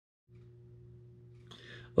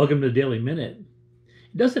Welcome to the Daily Minute.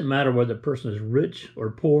 It doesn't matter whether the person is rich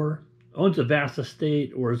or poor, owns a vast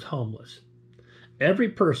estate, or is homeless. Every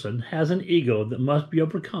person has an ego that must be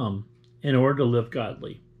overcome in order to live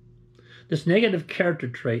godly. This negative character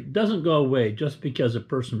trait doesn't go away just because a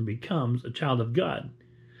person becomes a child of God.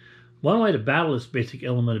 One way to battle this basic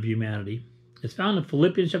element of humanity is found in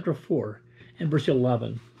Philippians chapter 4 and verse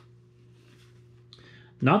 11.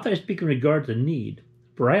 Not that I speak in regard to need,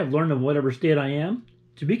 for I have learned in whatever state I am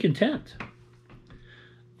to be content.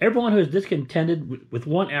 Everyone who is discontented with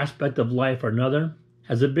one aspect of life or another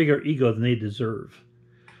has a bigger ego than they deserve.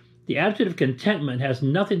 The attitude of contentment has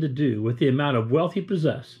nothing to do with the amount of wealth you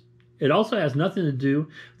possess. It also has nothing to do with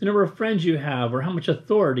the number of friends you have or how much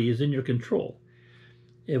authority is in your control.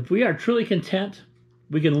 If we are truly content,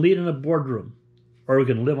 we can lead in a boardroom or we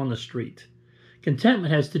can live on the street.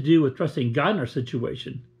 Contentment has to do with trusting God in our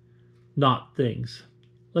situation, not things.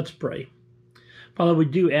 Let's pray. Father, we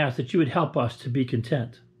do ask that you would help us to be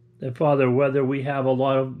content. That, Father, whether we have a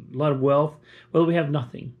lot of wealth, whether we have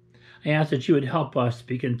nothing, I ask that you would help us to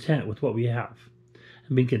be content with what we have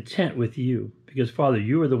and be content with you, because, Father,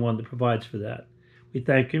 you are the one that provides for that. We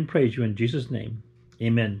thank you and praise you in Jesus' name.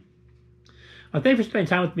 Amen. I thank you for spending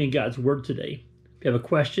time with me in God's Word today. If you have a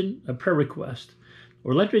question, a prayer request, or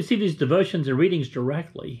would like to receive these devotions and readings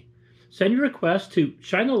directly, send your request to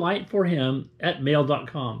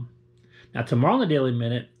shinethelightforhim@mail.com. Now, tomorrow in the Daily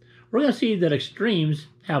Minute, we're going to see that extremes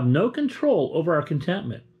have no control over our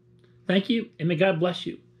contentment. Thank you, and may God bless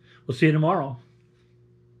you. We'll see you tomorrow.